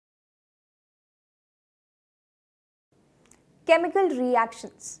chemical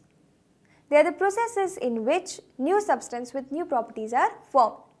reactions. They are the processes in which new substance with new properties are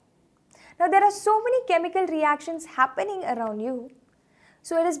formed. Now there are so many chemical reactions happening around you,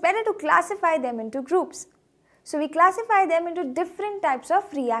 so it is better to classify them into groups. So we classify them into different types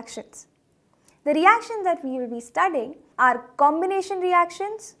of reactions. The reactions that we will be studying are combination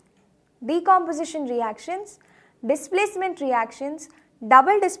reactions, decomposition reactions, displacement reactions,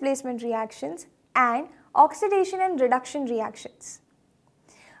 double displacement reactions, and oxidation and reduction reactions.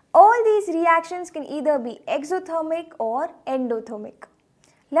 All these reactions can either be exothermic or endothermic.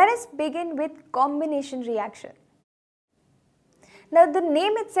 Let us begin with combination reaction. Now the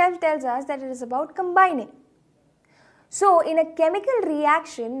name itself tells us that it is about combining. So in a chemical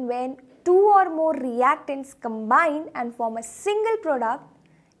reaction, when two or more reactants combine and form a single product,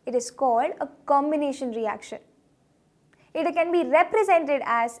 it is called a combination reaction. It can be represented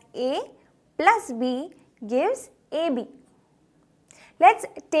as A plus B gives AB. Let's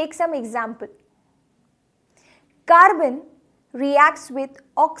take some example. Carbon reacts with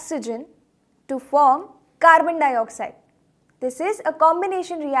oxygen to form carbon dioxide. This is a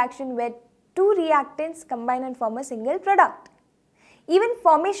combination reaction where two reactants combine and form a single product. Even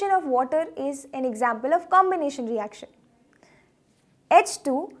formation of water is an example of combination reaction.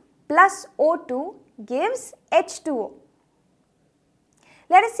 H2 plus O2 gives H2O.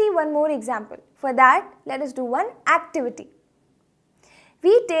 Let us see one more example. For that, let us do one activity.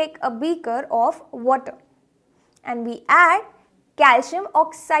 We take a beaker of water and we add calcium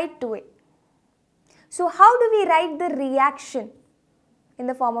oxide to it. So how do we write the reaction in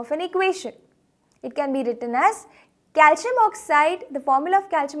the form of an equation? It can be written as calcium oxide, the formula of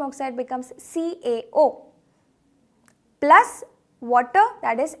calcium oxide becomes CaO plus water,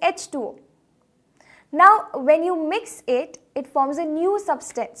 that is H2O. Now when you mix it, it forms a new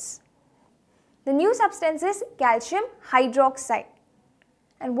substance. The new substance is calcium hydroxide.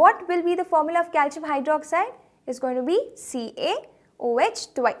 And what will be the formula of calcium hydroxide? Is going to be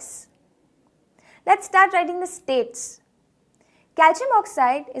CaOH twice. Let's start writing the states. Calcium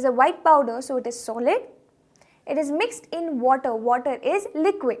oxide is a white powder, so it is solid. It is mixed in water. Water is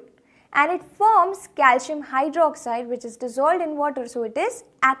liquid. And it forms calcium hydroxide, which is dissolved in water, so it is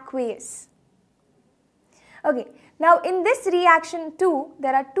aqueous. Okay, now in this reaction too,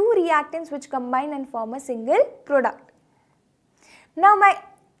 there are two reactants which combine and form a single product. Now my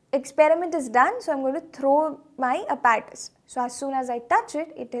experiment is done, so I am going to throw my apparatus. So as soon as I touch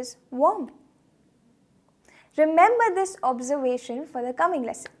it, it is warm. Remember this observation for the coming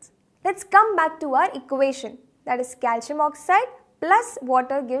lessons. Let's come back to our equation, that is calcium oxide plus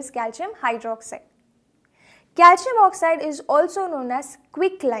water gives calcium hydroxide. Calcium oxide is also known as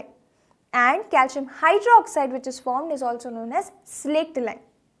quicklime and calcium hydroxide, which is formed, is also known as slaked lime.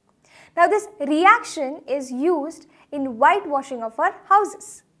 Now this reaction is used in whitewashing of our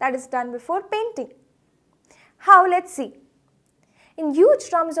houses, that is done before painting. How? Let's see. In huge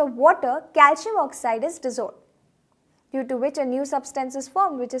drums of water, calcium oxide is dissolved, due to which a new substance is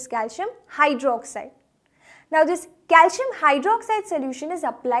formed, which is calcium hydroxide. Now this calcium hydroxide solution is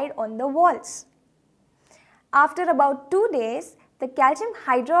applied on the walls. After about 2 days, the calcium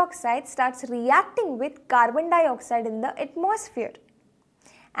hydroxide starts reacting with carbon dioxide in the atmosphere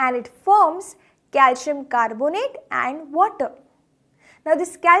and it forms calcium carbonate and water. Now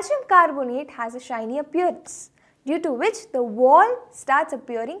this calcium carbonate has a shiny appearance, due to which the wall starts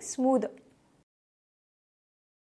appearing smoother.